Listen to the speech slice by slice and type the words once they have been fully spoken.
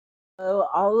Oh,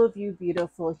 all of you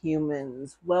beautiful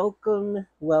humans, welcome,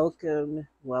 welcome,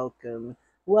 welcome,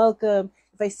 welcome.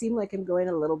 If I seem like I'm going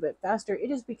a little bit faster,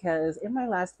 it is because in my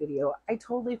last video, I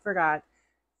totally forgot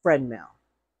friend mail.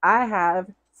 I have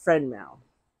friend mail.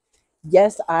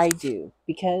 Yes, I do,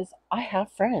 because I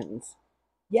have friends.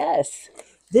 Yes.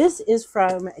 This is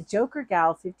from Joker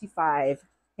Gal 55.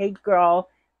 Hey girl,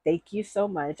 thank you so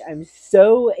much. I'm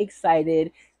so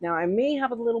excited. Now I may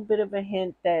have a little bit of a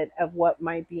hint that of what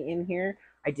might be in here.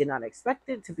 I did not expect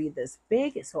it to be this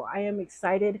big, so I am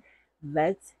excited.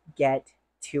 Let's get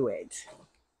to it.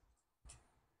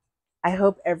 I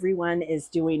hope everyone is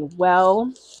doing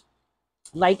well.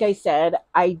 Like I said,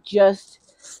 I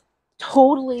just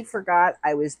totally forgot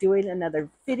I was doing another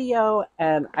video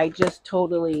and I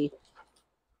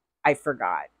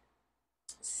forgot.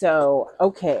 So,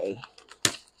 okay,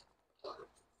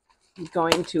 I'm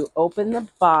going to open the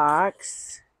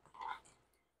box.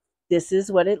 This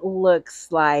is what it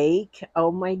looks like.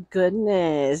 Oh my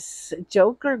goodness.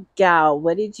 Joker Gal,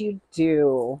 what did you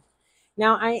do?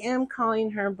 Now, I am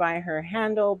calling her by her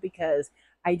handle because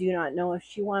I do not know if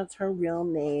she wants her real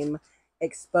name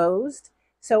exposed.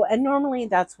 So, and normally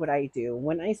that's what I do.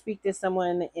 When I speak to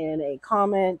someone in a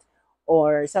comment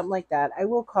or something like that, I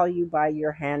will call you by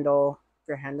your handle. If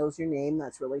your handle's your name,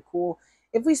 that's really cool.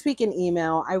 If we speak in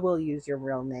email, I will use your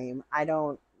real name. I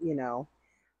don't,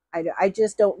 I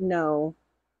just don't know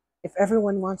if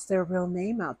everyone wants their real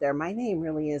name out there. My name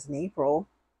really isn't April.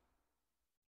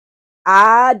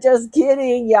 Ah, just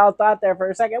kidding. Y'all thought there for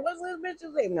a second. What's this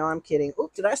bitch's name? No, I'm kidding.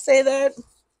 Oops, did I say that?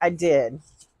 I did.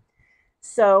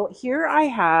 So here I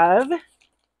have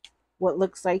what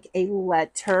looks like a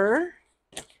letter,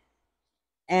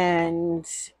 and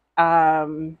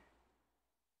um,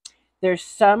 there's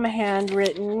some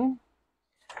handwritten.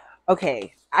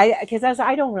 Okay, I because as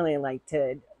I don't really like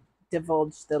to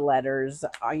divulge the letters.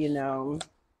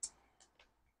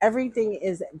 Everything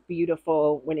is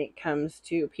beautiful when it comes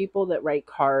to people that write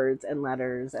cards and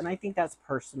letters, and I think that's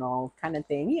personal kind of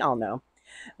thing. Y'all know.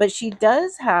 But she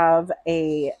does have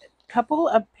a couple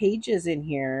of pages in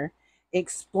here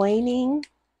explaining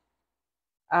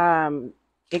um,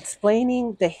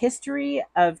 explaining the history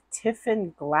of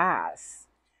Tiffin glass.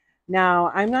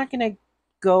 Now, I'm not going to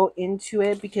go into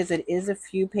it because it is a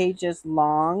few pages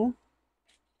long,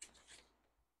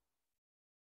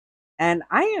 and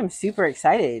I am super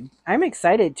excited. I'm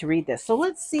excited to read this. So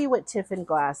let's see what Tiffin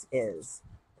glass is.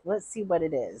 Let's see what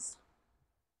it is.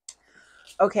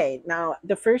 Okay, now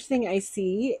the first thing I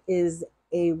see is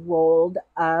a rolled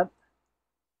up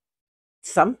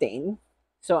something.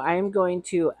 So I'm going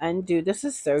to undo. This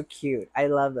is so cute. I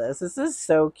love this. This is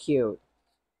so cute.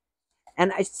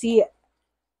 And I see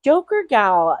Joker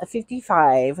Gal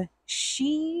 55.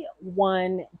 She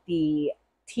won the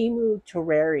Timu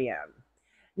Terrarium.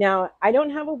 Now, I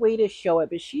don't have a way to show it,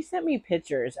 but she sent me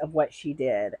pictures of what she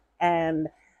did. And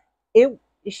it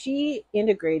she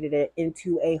integrated it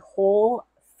into a whole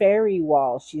fairy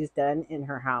wall she's done in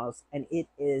her house, and it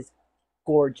is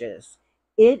gorgeous.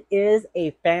 It is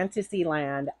a fantasy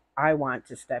land I want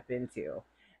to step into.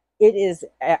 It is,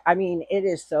 I mean, it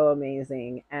is so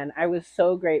amazing. And I was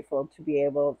so grateful to be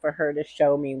able for her to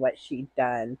show me what she'd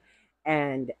done.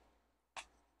 And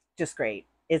just great.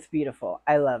 It's beautiful.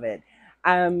 I love it.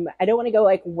 I don't want to go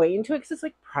like way into it because it's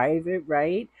like private,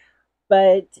 right?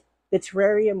 But the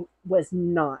terrarium was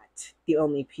not the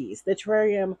only piece. The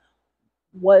terrarium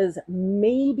was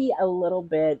maybe a little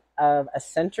bit of a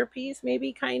centerpiece,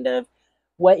 maybe kind of.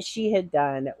 What she had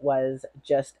done was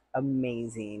just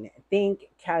amazing. Think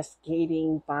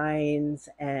cascading vines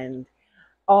and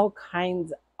all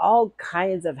kinds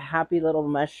of happy little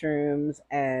mushrooms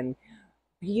and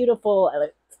beautiful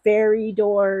fairy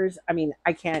doors. I mean,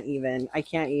 I can't even,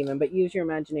 but use your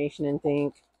imagination and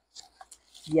think.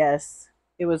 Yes,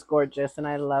 it was gorgeous and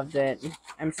I loved it.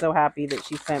 I'm so happy that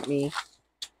she sent me.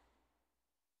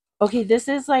 Okay, this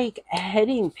is like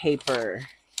heading paper.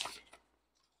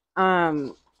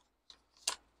 Um,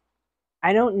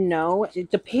 I don't know.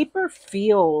 The paper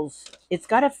it's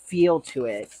got a feel to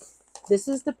it. This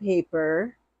is the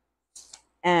paper,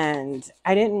 and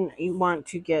I didn't want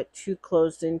to get too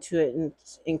close into it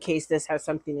in case this has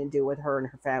something to do with her and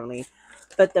her family.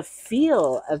 But the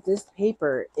feel of this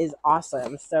paper is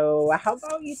awesome. So, how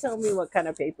about you tell me what kind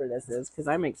of paper this is? Because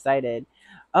I'm excited.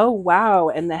 Oh, wow.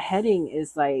 And the heading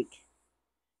is like,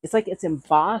 it's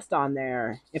embossed on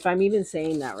there, if I'm even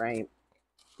saying that right.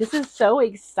 This is so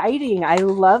exciting. I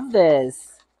love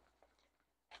this.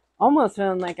 Almost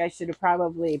feeling like I should have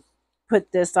probably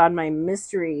put this on my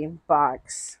mystery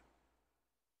box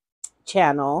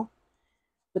channel,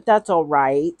 but that's all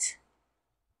right.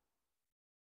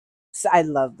 I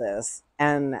love this,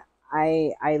 and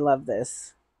I love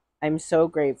this. I'm so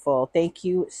grateful. Thank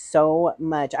you so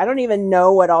much. I don't even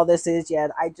know what all this is yet.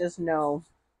 I just know.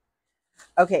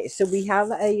 Okay, so we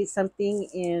have a something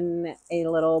in a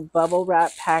little bubble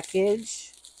wrap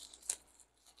package.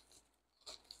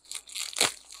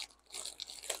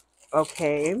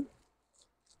 Okay.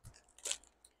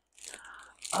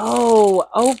 Oh,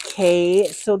 okay.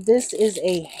 So this is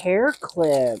a hair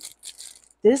clip.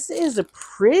 This is a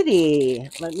pretty.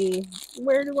 Let me.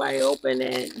 Where do I open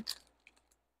it?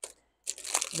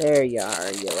 There you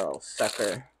are, you little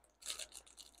sucker.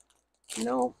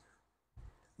 No.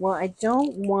 Well, I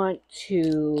don't want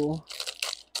to.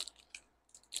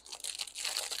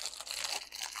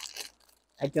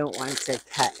 I don't want to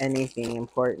cut anything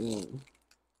important.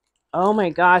 Oh my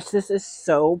gosh, this is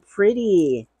so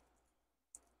pretty.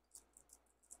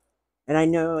 And I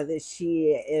know that she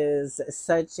is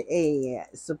such a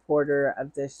supporter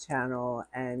of this channel,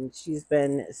 and she's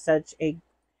been such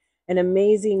an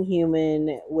amazing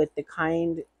human with the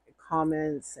kind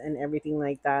comments and everything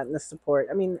like that, and the support.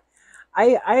 I mean,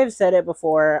 I have said it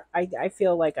before. I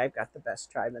feel like I've got the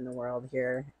best tribe in the world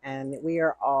here, and we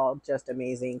are all just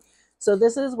amazing. So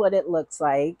this is what it looks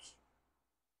like.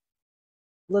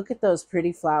 Look at those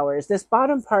pretty flowers. This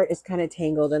bottom part is kind of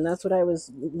tangled, and that's what I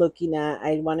was looking at.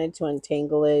 I wanted to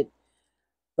untangle it,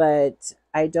 but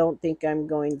I don't think I'm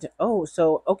going to. Oh,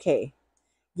 so okay.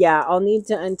 Yeah, I'll need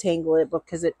to untangle it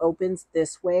because it opens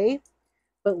this way.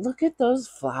 But look at those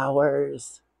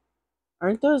flowers.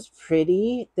 Aren't those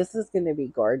pretty? This is going to be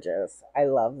gorgeous. I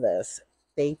love this.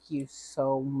 Thank you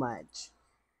so much.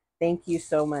 Thank you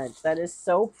so much. That is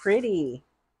so pretty.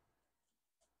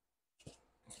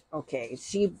 Okay,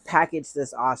 she packaged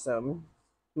this awesome.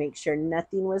 Make sure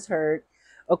nothing was hurt.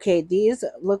 Okay, these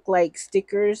look like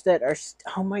stickers that are,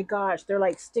 oh my gosh, they're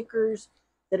like stickers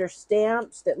that are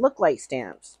stamps that look like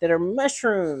stamps that are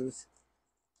mushrooms.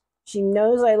 She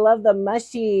knows I love the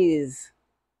mushies.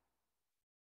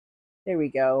 There we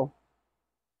go.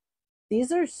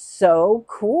 These are so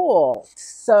cool.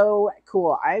 So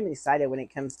cool. I'm excited when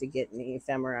it comes to getting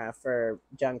ephemera for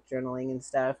junk journaling and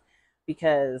stuff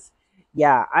because,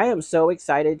 yeah, I am so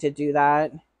excited to do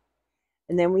that.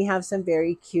 And then we have some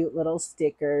very cute little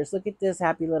stickers. Look at this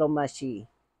happy little mushy.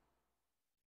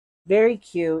 Very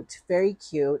cute. Very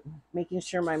cute. Making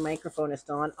sure my microphone is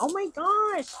still on. Oh my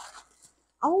gosh.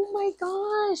 Oh my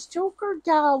gosh. Joker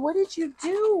Gal, what did you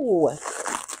do?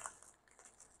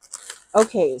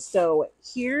 Okay, so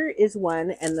here is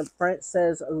one, and the front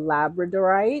says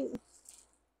Labradorite.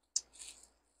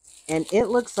 And it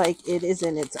looks like it is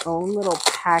in its own little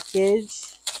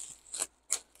package.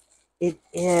 It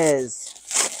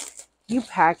is. You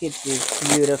packaged these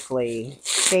beautifully.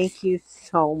 Thank you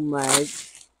so much.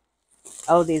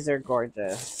 Oh, these are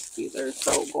gorgeous. These are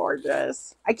so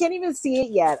gorgeous. I can't even see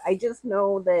it yet. I just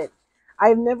know that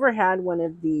I've never had one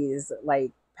of these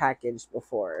like packaged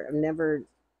before. I've never.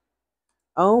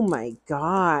 Oh my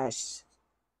gosh.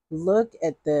 Look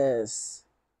at this.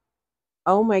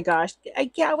 Oh my gosh. I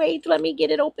can't wait. Let me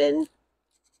get it open.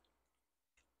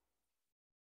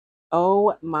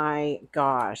 Oh my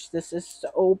gosh. This is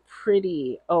so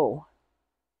pretty. Oh.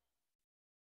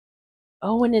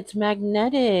 Oh, and it's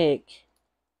magnetic.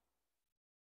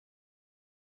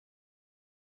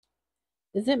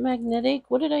 Is it magnetic?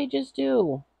 What did I just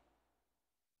do?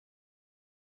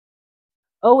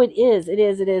 Oh, it is. It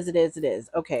is. It is. It is. It is.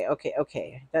 Okay. Okay.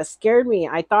 Okay. That scared me.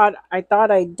 I thought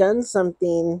I'd done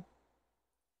something.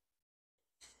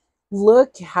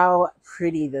 Look how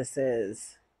pretty this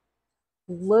is.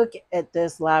 Look at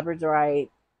this labradorite.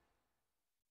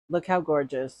 Look how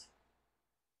gorgeous.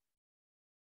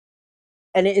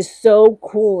 And it is so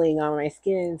cooling on my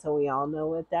skin, so we all know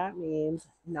what that means.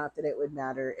 Not that it would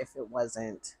matter if it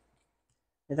wasn't.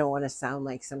 I don't want to sound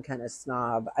like some kind of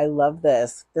snob. I love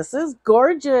this. This is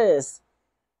gorgeous.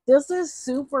 This is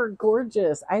super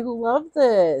gorgeous. I love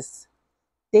this.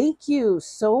 Thank you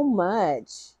so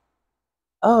much.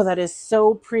 Oh, that is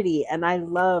so pretty. And I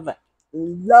love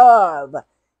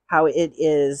how it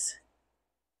is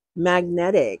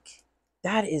magnetic.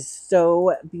 That is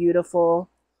so beautiful.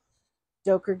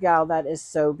 Joker Gal, that is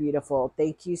so beautiful.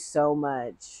 Thank you so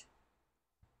much.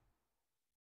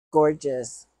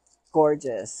 Gorgeous.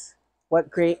 Gorgeous. What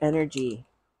great energy.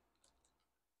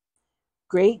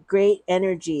 Great, great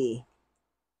energy.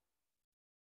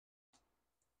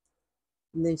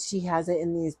 And then she has it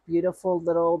in these beautiful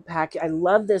little pack. I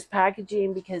love this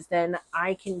packaging because then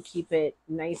I can keep it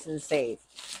nice and safe.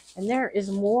 And there is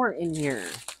more in here.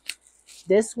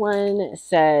 This one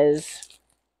says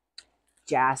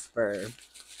Jasper.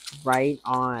 Right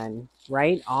on.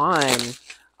 Right on.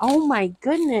 Oh my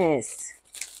goodness.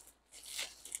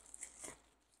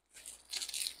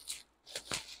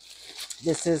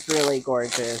 This is really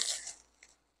gorgeous.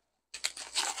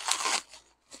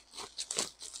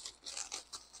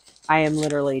 I am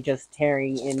literally just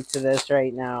tearing into this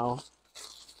right now.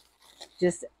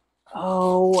 Just,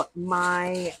 oh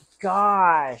my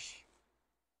gosh.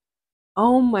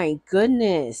 Oh my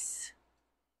goodness.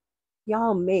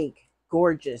 Y'all make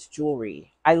gorgeous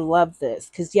jewelry. I love this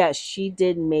because, yes, she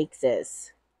did make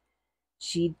this.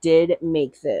 She did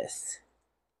make this.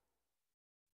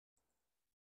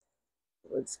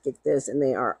 Let's get this. And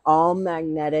they are all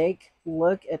magnetic.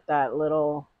 Look at that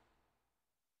little,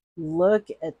 look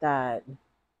at that.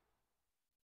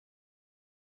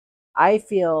 I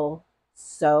feel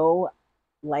so,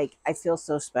 like, I feel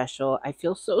so special. I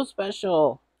feel so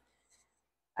special.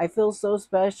 I feel so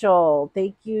special.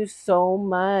 Thank you so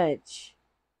much.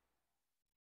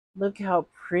 Look how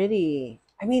pretty.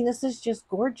 I mean, this is just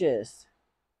gorgeous.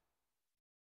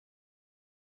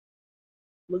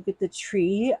 Look at the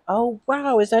tree. Oh,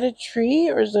 wow. Is that a tree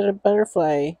or is it a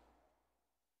butterfly?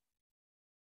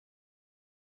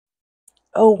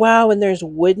 Oh, wow. And there's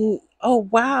wooden. Oh,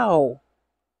 wow.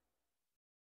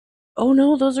 Oh,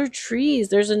 no. Those are trees.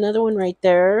 There's another one right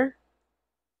there.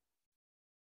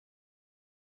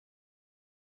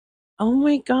 Oh,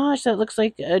 my gosh. That looks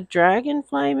like a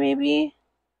dragonfly, maybe.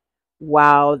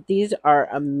 Wow. These are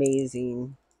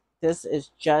amazing. This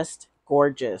is just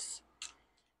gorgeous.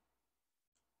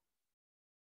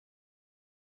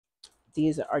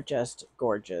 These are just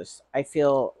gorgeous. I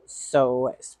feel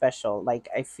so special. Like,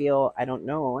 I feel, I don't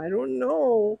know. I don't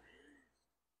know.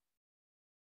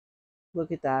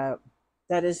 Look at that.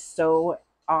 That is so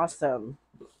awesome.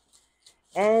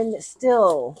 And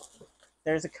still,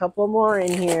 there's a couple more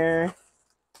in here.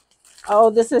 Oh,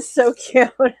 this is so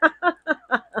cute.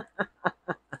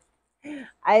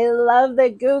 I love the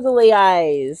googly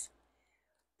eyes.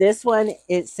 This one,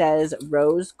 it says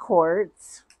rose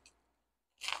quartz.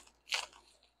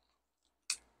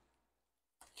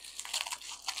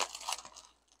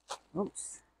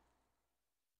 Oops.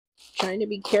 Trying to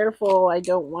be careful. I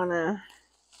don't want to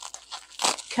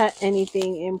cut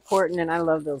anything important. And I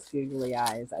love those googly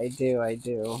eyes. I do. I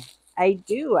do. I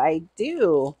do. I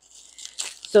do.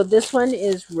 So this one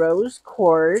is rose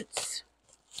quartz.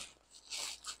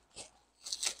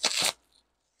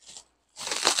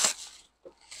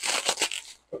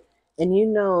 And you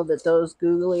know that those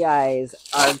googly eyes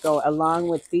are go along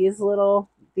with these little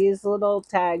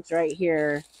tags right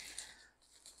here.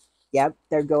 Yep,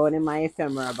 they're going in my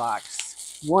ephemera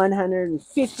box.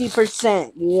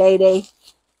 150%, lady.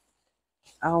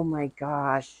 Oh my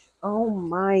gosh. Oh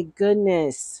my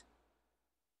goodness.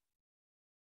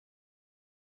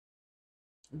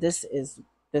 This is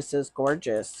this is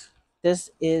gorgeous. This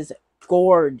is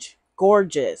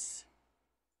gorgeous.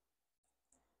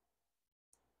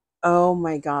 Oh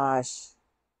my gosh.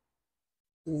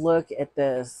 Look at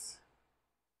this.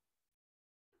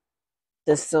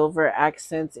 The silver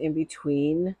accents in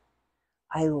between.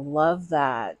 I love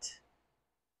that.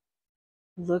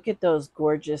 Look at those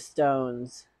gorgeous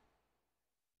stones.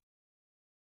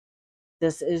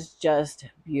 This is just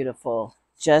beautiful.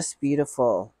 Just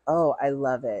beautiful. Oh, I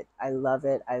love it. I love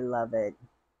it. I love it.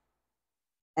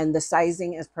 And the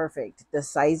sizing is perfect. The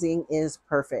sizing is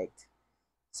perfect.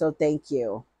 So thank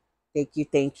you. Thank you.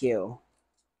 Thank you.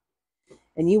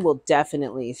 And you will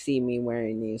definitely see me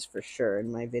wearing these for sure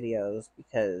in my videos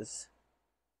because,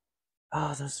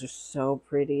 oh, those are so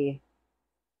pretty.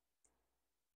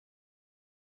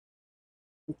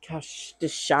 Gosh, the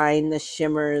shine, the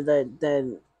shimmer,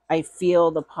 the I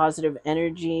feel the positive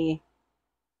energy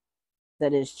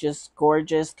that is just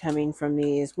gorgeous coming from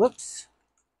these. Whoops.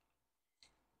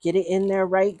 Get it in there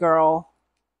right, girl.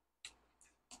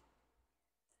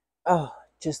 Oh,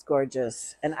 just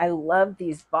gorgeous. And I love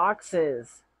these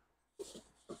boxes.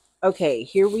 Okay,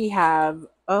 here we have,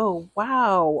 oh,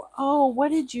 wow. Oh, what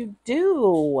did you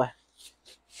do?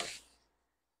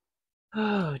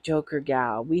 Oh, Joker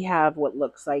Gal. We have what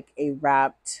looks like a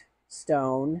wrapped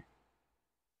stone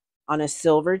on a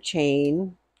silver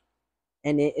chain.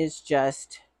 And it is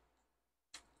just,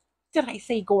 did I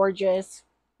say gorgeous?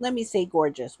 Let me say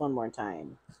gorgeous one more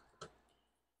time.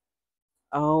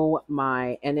 Oh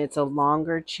my. And it's a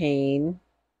longer chain.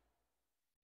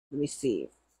 Let me see.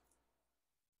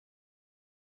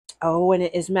 Oh, and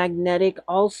it is magnetic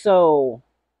also.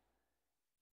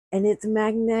 And it's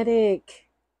magnetic.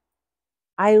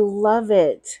 I love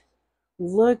it.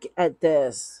 Look at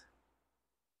this.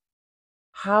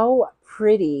 How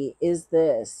pretty is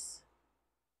this?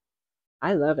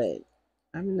 I love it.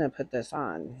 I'm going to put this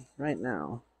on right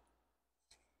now.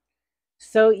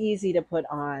 So easy to put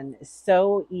on,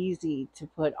 so easy to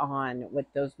put on with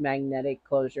those magnetic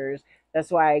closures.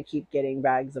 That's why I keep getting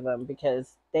bags of them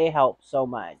because they help so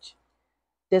much.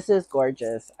 This is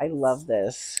gorgeous. I love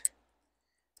this.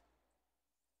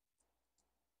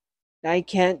 I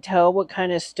can't tell what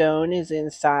kind of stone is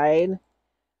inside,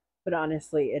 but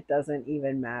honestly, it doesn't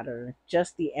even matter.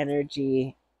 Just the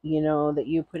energy, that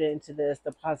you put into this,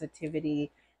 the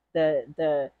positivity,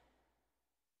 the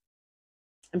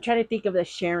I'm trying to think of the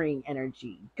sharing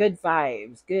energy, good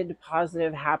vibes, good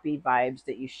positive happy vibes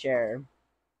that you share.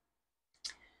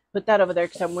 Put that over there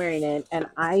because I'm wearing it, and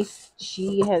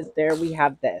she has there. We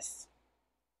have this.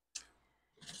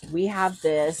 Let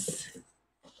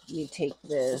me take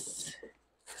this.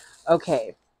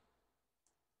 Okay,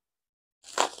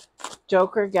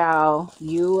 Joker Gal,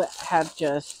 you have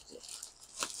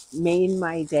just made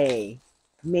my day,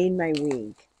 made my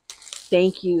week.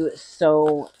 Thank you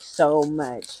so, so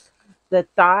much. The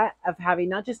thought of having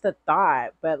not just the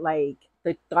thought, but like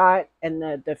the thought and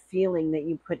the feeling that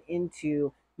you put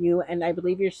into you, and I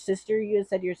believe your sister, you had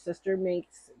said your sister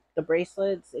makes the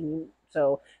bracelets, and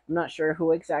so I'm not sure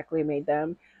who exactly made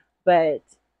them, but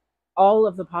all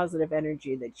of the positive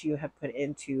energy that you have put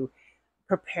into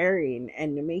preparing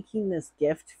and making this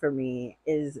gift for me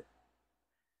is,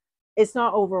 it's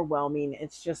not overwhelming.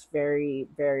 It's just very,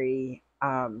 very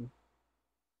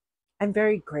I'm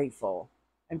very grateful.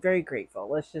 I'm very grateful.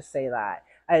 Let's just say that.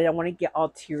 I don't want to get all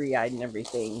teary eyed and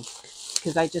everything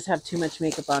because I just have too much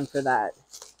makeup on for that.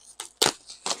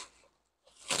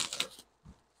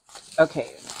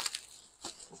 Okay.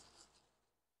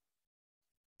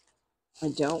 I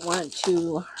don't want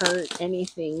to hurt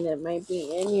anything that might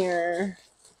be in here.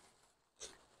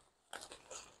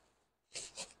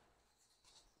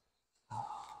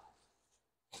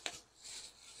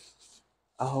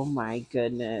 Oh my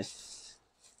goodness.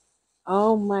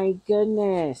 Oh my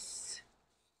goodness.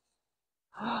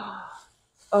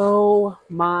 Oh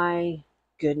my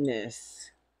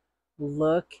goodness.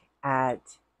 Look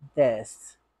at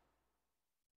this.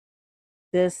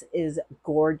 This is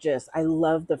gorgeous. I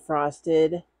love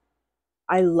frosted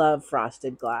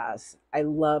glass. I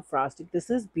love frosted. This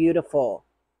is beautiful.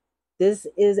 This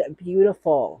is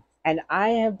beautiful. And I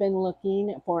have been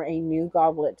looking for a new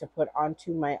goblet to put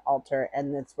onto my altar,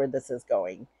 and that's where this is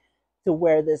going. To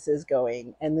where this is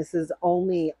going. And this is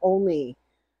only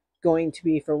going to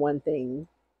be for one thing,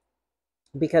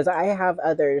 because I have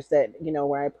others that,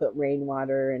 where I put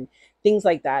rainwater and things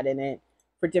like that in it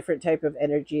for different type of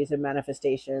energies and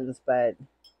manifestations, but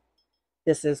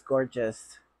this is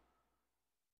gorgeous.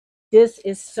 This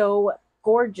is so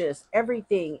gorgeous.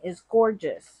 Everything is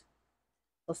gorgeous.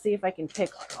 We'll see if I can pick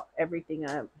everything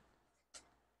up.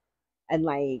 And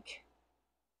like,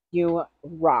 you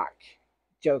rock,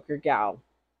 Joker Gal.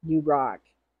 You rock.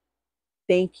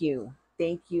 Thank you.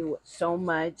 Thank you so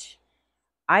much.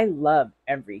 I love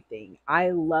everything. I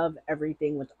love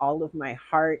everything with all of my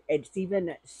heart. It's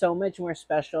even so much more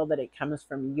special that it comes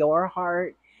from your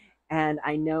heart. And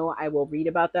I know I will read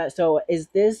about that. So, is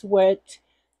this what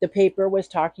the paper was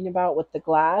talking about with the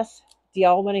glass? Do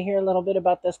y'all want to hear a little bit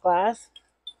about this glass?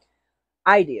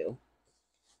 I do.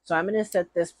 So, I'm going to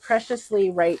set this preciously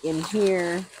right in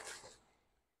here.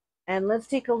 And let's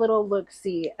take a little look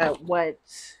see at what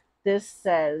this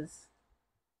says.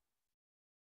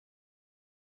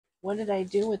 What did I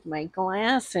do with my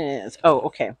glasses? Oh,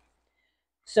 okay.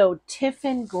 So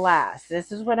Tiffin glass.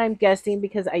 This is what I'm guessing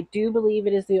because I do believe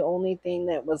it is the only thing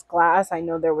that was glass. I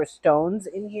know there were stones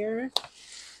in here.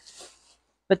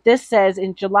 But this says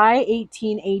in July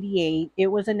 1888, it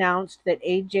was announced that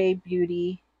AJ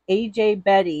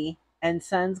Betty and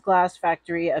Sons Glass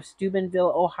Factory of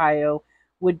Steubenville, Ohio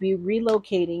would be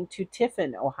relocating to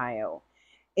Tiffin, Ohio.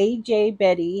 AJ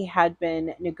Betty had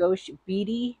been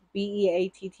Beatty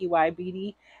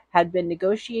had been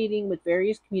negotiating with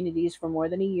various communities for more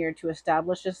than a year to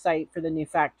establish a site for the new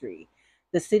factory.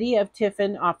 The city of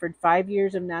Tiffin offered 5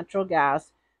 years of natural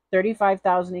gas,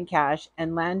 35,000 in cash,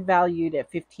 and land valued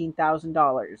at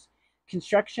 $15,000.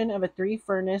 Construction of a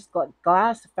three-furnace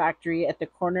glass factory at the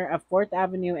corner of 4th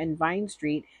Avenue and Vine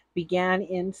Street began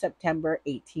in September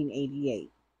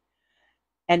 1888,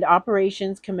 and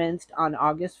operations commenced on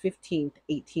August 15,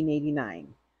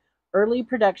 1889. Early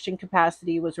production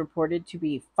capacity was reported to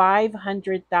be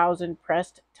 500,000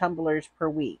 pressed tumblers per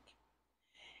week.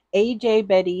 A.J.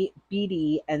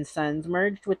 Beatty and Sons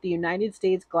merged with the United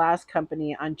States Glass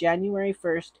Company on January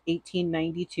 1st,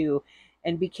 1892,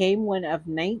 and became one of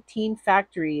 19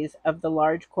 factories of the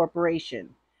large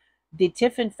corporation. The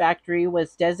Tiffin factory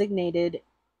was designated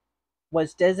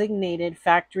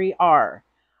Factory R.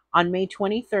 On May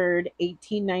 23rd,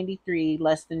 1893,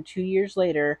 less than 2 years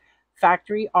later,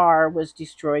 Factory R was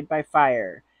destroyed by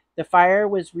fire. The fire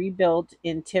was rebuilt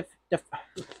in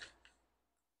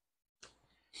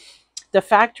the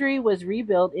factory was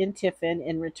rebuilt in Tiffin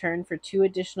in return for 2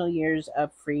 additional years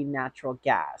of free natural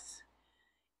gas.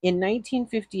 In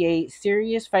 1958,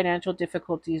 serious financial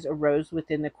difficulties arose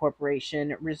within the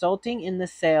corporation, resulting in the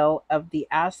sale of the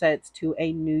assets to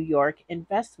a New York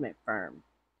investment firm.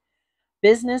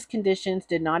 Business conditions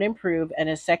did not improve, and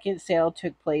a second sale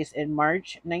took place in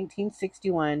March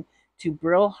 1961 to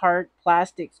Brillhart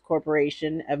Plastics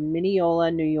Corporation of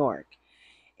Mineola, New York.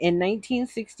 In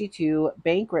 1962,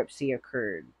 bankruptcy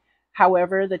occurred.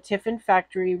 However, the Tiffin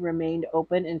factory remained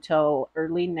open until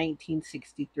early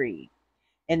 1963.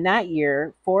 In that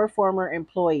year, four former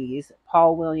employees,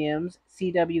 Paul Williams,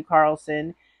 C.W.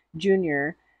 Carlson Jr.,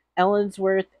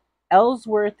 Ellsworth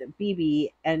Beebe,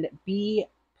 and B.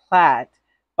 Platt,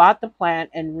 bought the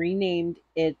plant and renamed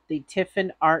it the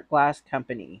Tiffin Art Glass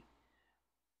Company.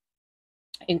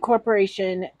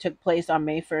 Incorporation took place on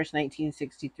May 1st,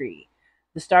 1963.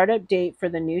 The startup date for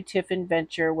the new Tiffin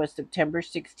venture was September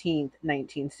 16th,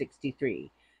 1963.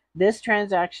 This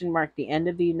transaction marked the end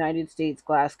of the United States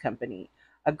Glass Company.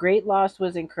 A great loss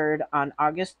was incurred on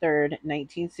August 3rd,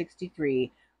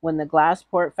 1963, when the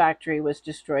Glassport factory was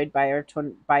destroyed by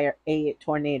a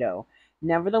tornado.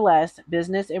 Nevertheless,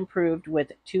 business improved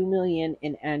with $2 million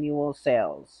in annual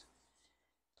sales.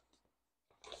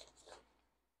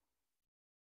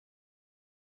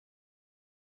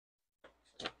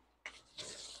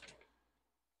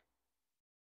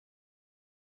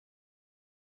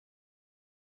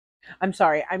 I'm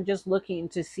sorry. I'm just looking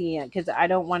to see it because I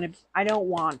don't want to. I don't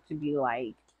want to be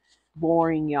like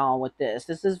boring y'all with this.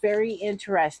 This is very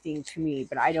interesting to me,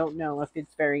 but I don't know if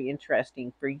it's very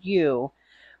interesting for you.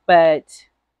 But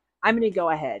I'm going to go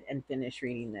ahead and finish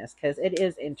reading this because it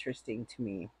is interesting to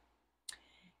me.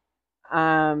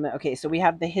 Okay, so we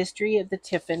have the history of the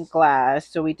Tiffin glass.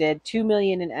 So we did 2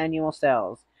 million in annual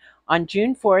sales. On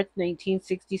June 4th,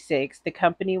 1966, the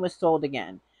company was sold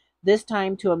again, this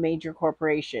time to a major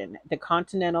corporation, the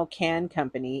Continental Can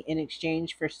Company, in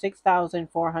exchange for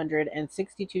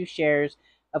 6,462 shares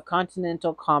of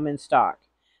Continental common stock.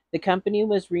 The company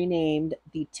was renamed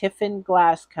the Tiffin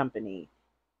Glass Company,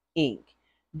 Inc.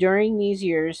 During these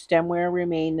years, stemware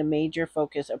remained the major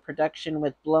focus of production,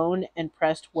 with blown and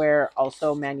pressed ware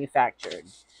also manufactured.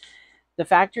 The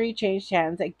factory changed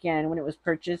hands again when it was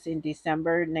purchased in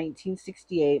December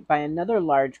 1968 by another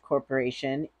large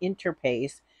corporation,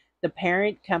 Interpace, the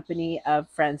parent company of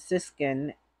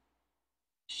Franciscan,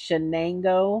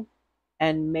 Shenango,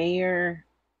 and Mayer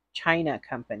China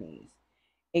companies.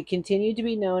 It continued to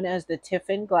be known as the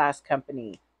Tiffin Glass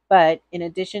Company, but in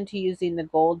addition to using the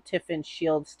gold Tiffin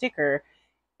shield sticker,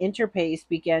 Interpace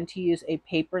began to use a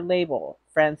paper label,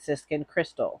 Franciscan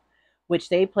Crystal, which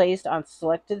they placed on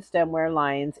selected stemware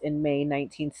lines in May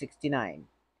 1969.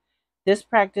 This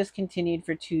practice continued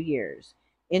for 2 years.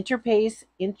 Interpace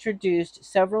introduced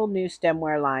several new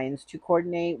stemware lines to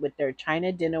coordinate with their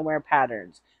China dinnerware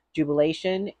patterns: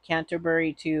 Jubilation,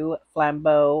 Canterbury II,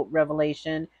 Flambeau,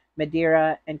 Revelation,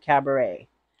 Madeira, and Cabaret.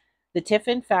 The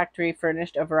Tiffin factory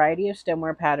furnished a variety of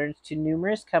stemware patterns to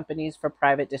numerous companies for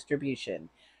private distribution.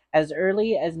 As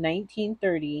early as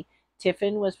 1930,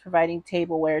 Tiffin was providing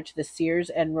tableware to the Sears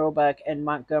and Roebuck and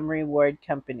Montgomery Ward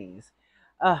companies.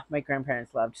 My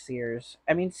grandparents loved Sears.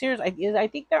 I mean, Sears, I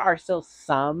think there are still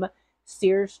some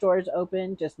Sears stores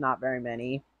open, just not very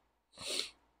many,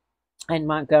 and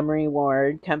Montgomery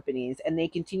Ward companies, and they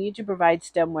continued to provide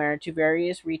stemware to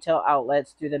various retail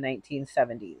outlets through the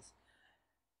 1970s.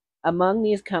 Among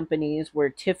these companies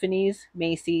were Tiffany's,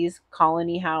 Macy's,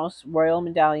 Colony House, Royal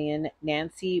Medallion,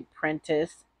 Nancy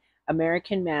Prentice,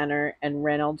 American Manor, and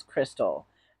Reynolds Crystal.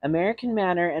 American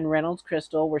Manor and Reynolds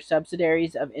Crystal were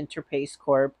subsidiaries of Interpace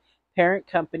Corp., parent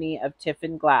company of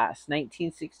Tiffin Glass,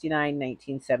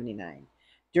 1969-1979.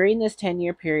 During this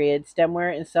 10-year period,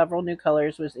 stemware in several new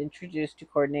colors was introduced to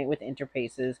coordinate with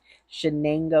Interpace's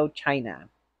Shenango China.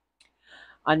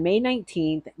 On May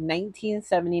 19th,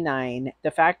 1979, the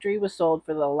factory was sold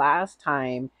for the last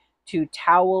time to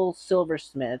Towel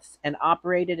Silversmiths and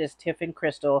operated as Tiffin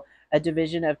Crystal, a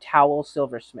division of Towel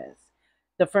Silversmiths.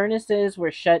 The furnaces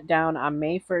were shut down on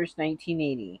May 1st,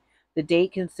 1980, the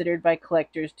date considered by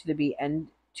collectors to be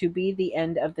the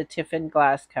end of the Tiffin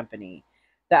Glass Company.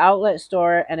 The outlet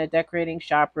store and a decorating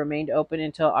shop remained open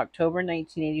until October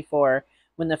 1984,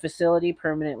 when the facility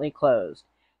permanently closed.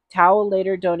 Towel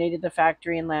later donated the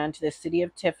factory and land to the city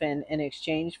of Tiffin in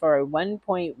exchange for a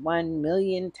 $1.1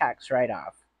 million tax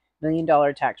write-off. $1 million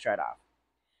tax write-off.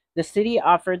 The city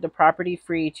offered the property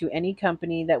free to any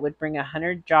company that would bring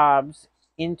 100 jobs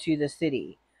into the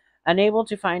city. Unable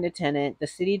to find a tenant, the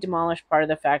city demolished part of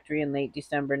the factory in late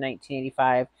December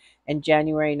 1985 and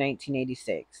January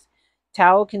 1986.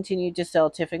 Tao continued to sell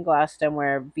Tiffin glass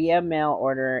stemware via mail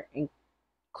order,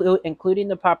 including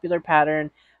the popular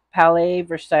pattern Palais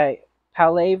Versailles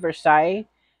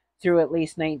through at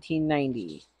least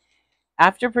 1990.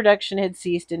 After production had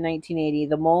ceased in 1980,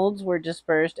 the molds were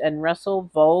dispersed and Russell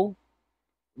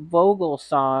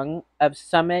Vogelsong of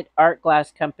Summit Art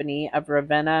Glass Company of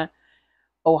Ravenna,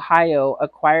 Ohio,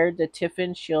 acquired the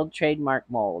Tiffin Shield trademark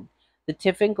mold. The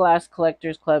Tiffin Glass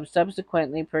Collectors Club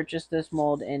subsequently purchased this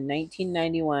mold in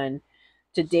 1991.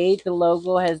 To date, the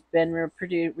logo has been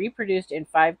reproduced in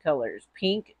 5 colors: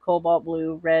 pink, cobalt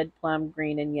blue, red, plum,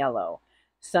 green, and yellow,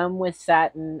 some with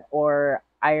satin or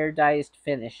iridized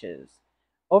finishes.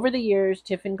 Over the years,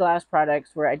 Tiffin glass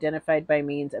products were identified by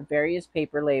means of various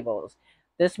paper labels.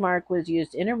 This mark was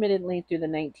used intermittently through the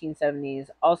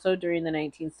 1970s. Also, during the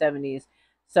 1970s,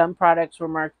 some products were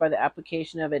marked by the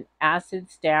application of an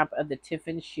acid stamp of the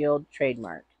Tiffin Shield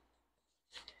trademark.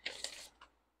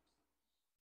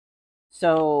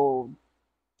 So,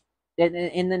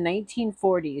 in the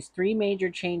 1940s, 3 major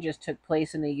changes took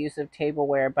place in the use of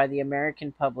tableware by the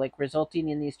American public, resulting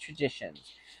in these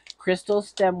traditions. Crystal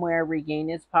stemware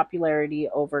regained its popularity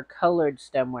over colored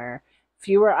stemware.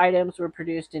 Fewer items were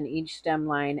produced in each stem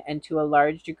line, and to a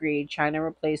large degree, China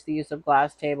replaced the use of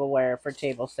glass tableware for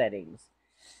table settings.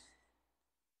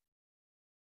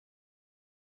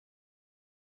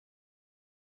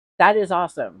 That is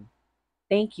awesome.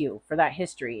 Thank you for that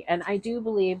history. And I do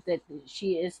believe that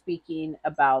she is speaking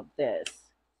about this,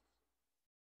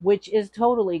 which is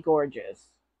totally gorgeous.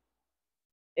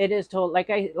 It is told like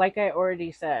I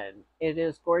already said, it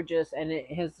is gorgeous and it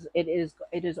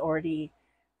is already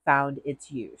found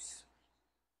its use.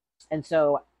 And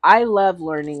so I love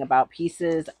learning about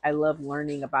pieces. I love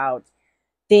learning about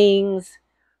things.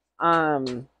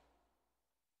 Um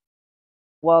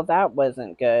well, that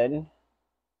wasn't good.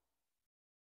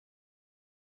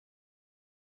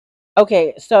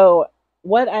 Okay, so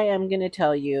what I am going to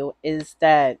tell you is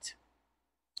that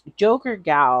Joker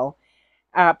Gal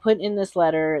put in this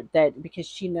letter that because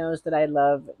she knows that I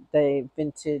love the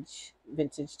vintage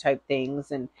type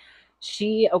things, and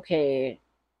okay,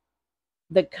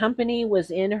 the company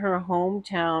was in her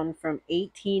hometown from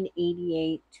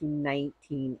 1888 to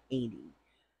 1980.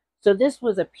 So this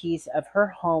was a piece of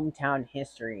her hometown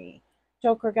history.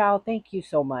 Joker Gal, thank you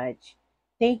so much.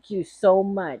 Thank you so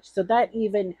much. So that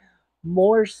even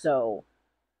more so,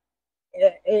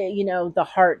 the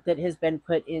heart that has been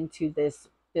put into this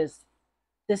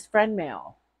friend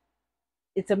mail.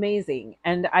 It's amazing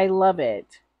and I love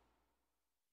it.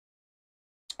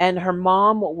 And her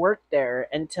mom worked there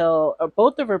until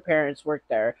both of her parents worked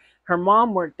there. Her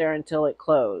mom worked there until it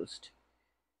closed.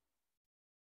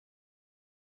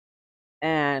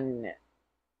 And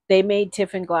they made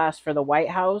tiffin glass for the White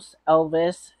House,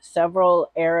 Elvis,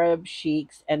 several Arab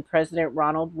sheiks, and President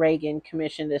Ronald Reagan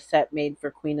commissioned a set made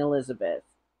for Queen Elizabeth.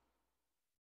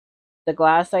 The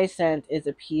glass I sent is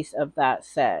a piece of that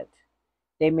set.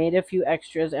 They made a few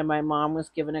extras, and my mom was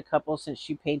given a couple since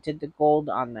she painted the gold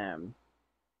on them.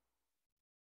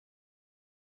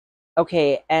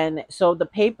 Okay, and so the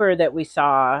paper that we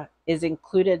saw is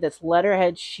included this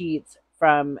letterhead sheets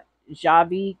from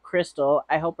Javi Crystal.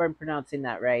 I hope I'm pronouncing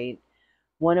that right.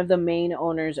 One of the main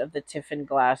owners of the Tiffin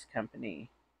Glass Company.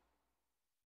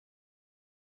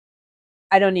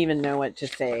 I don't even know what to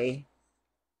say.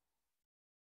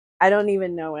 I don't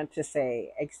even know what to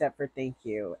say except for thank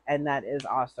you. And that is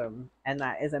awesome. And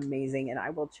that is amazing. And I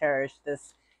will cherish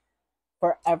this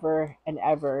forever and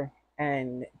ever.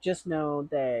 And just know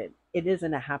that it is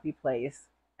in a happy place.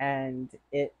 And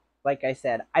it, like I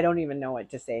said, I don't even know what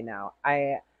to say now.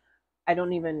 I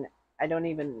don't even, I don't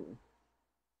even,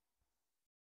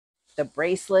 the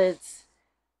bracelets,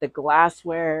 the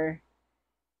glassware,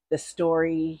 the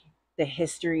story, the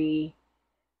history.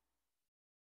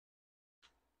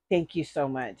 Thank you so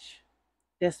much.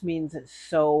 This means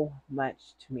so much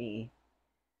to me.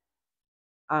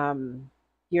 Um,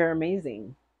 you're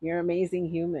amazing. You're an amazing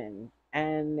human,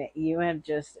 and you have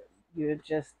just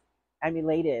I'm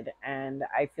elated, and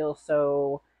I feel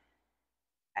so.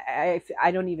 I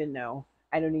don't even know.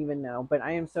 I don't even know, but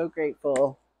I am so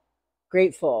grateful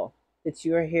that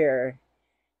you are here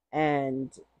and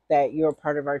that you're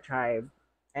part of our tribe,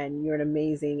 and you're an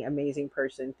amazing, amazing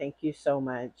person. Thank you so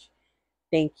much.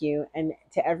 Thank you, and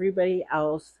to everybody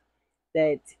else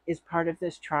that is part of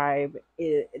this tribe,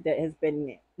 that has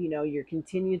been, your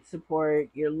continued support,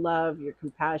 your love, your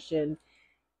compassion.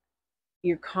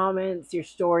 your comments, your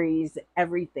stories,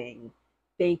 everything.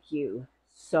 Thank you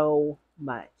so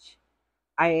much.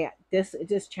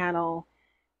 This channel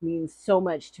means so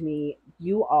much to me.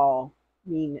 You all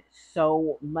mean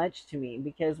so much to me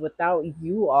because without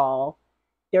you all,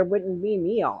 there wouldn't be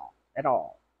me all at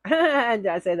all. Did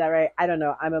I say that right? I don't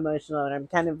know. I'm emotional and I'm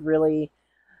kind of really,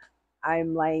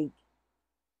 I'm like,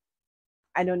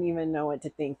 I don't even know what to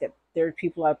think that there are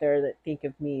people out there that think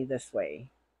of me this way.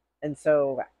 And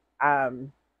so,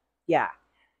 um, yeah,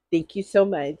 thank you so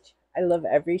much. I love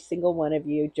every single one of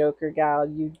you, Joker gal.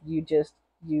 You just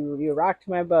you rocked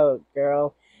my boat,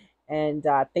 girl. And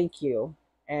thank you.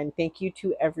 And thank you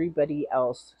to everybody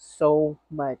else so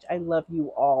much. I love you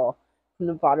all from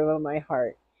the bottom of my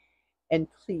heart. And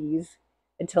please,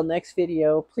 until next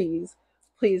video, please,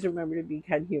 please remember to be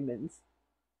kind humans.